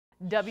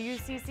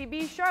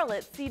WCCB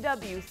Charlotte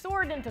CW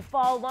soared into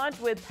fall launch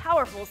with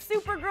powerful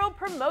Supergirl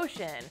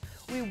promotion.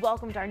 We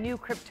welcomed our new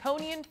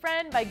Kryptonian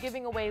friend by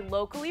giving away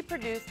locally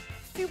produced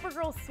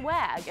Supergirl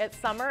swag at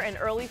summer and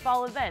early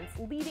fall events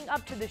leading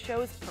up to the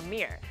show's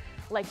premiere.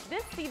 Like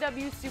this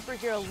CW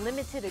Superhero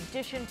limited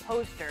edition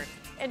poster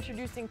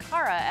introducing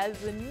Kara as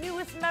the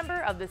newest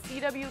member of the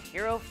CW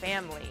hero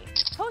family.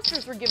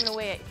 Posters were given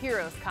away at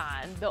Heroes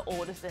Con, the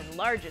oldest and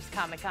largest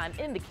Comic-Con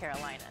in the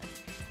Carolinas.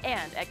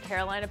 And at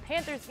Carolina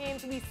Panthers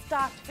games, we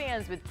stocked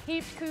fans with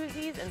caped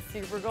koozies and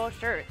Supergirl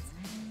shirts,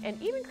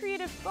 and even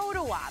created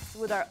photo ops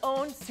with our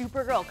own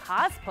Supergirl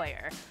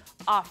cosplayer.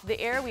 Off the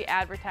air, we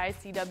advertised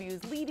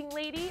CW's leading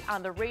lady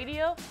on the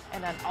radio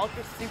and on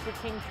Ultra Super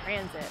King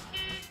Transit.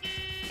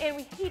 And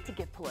we hate to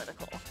get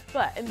political,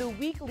 but in the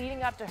week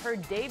leading up to her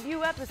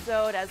debut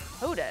episode as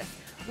POTUS,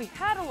 we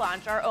had to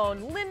launch our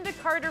own Linda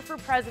Carter for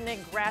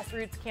President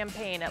grassroots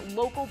campaign at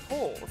local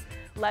polls,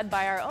 led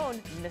by our own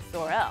Miss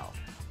Sorrell.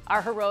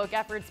 Our heroic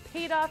efforts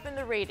paid off in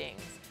the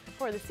ratings.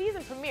 For the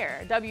season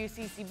premiere,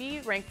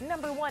 WCCB ranked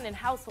 #1 in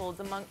households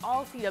among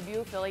all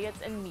CW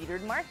affiliates and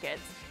metered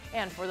markets.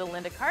 And for the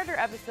Linda Carter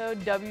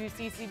episode,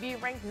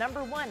 WCCB ranked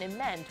 #1 in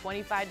men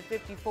 25 to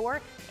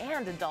 54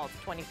 and adults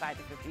 25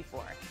 to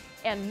 54.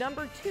 And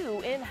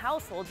 #2 in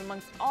households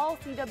amongst all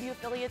CW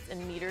affiliates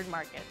and metered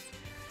markets.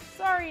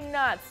 Sorry,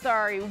 not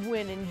sorry,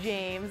 Win and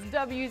James.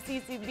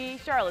 WCCB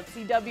Charlotte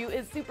CW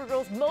is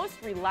Supergirl's most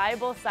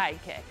reliable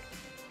sidekick.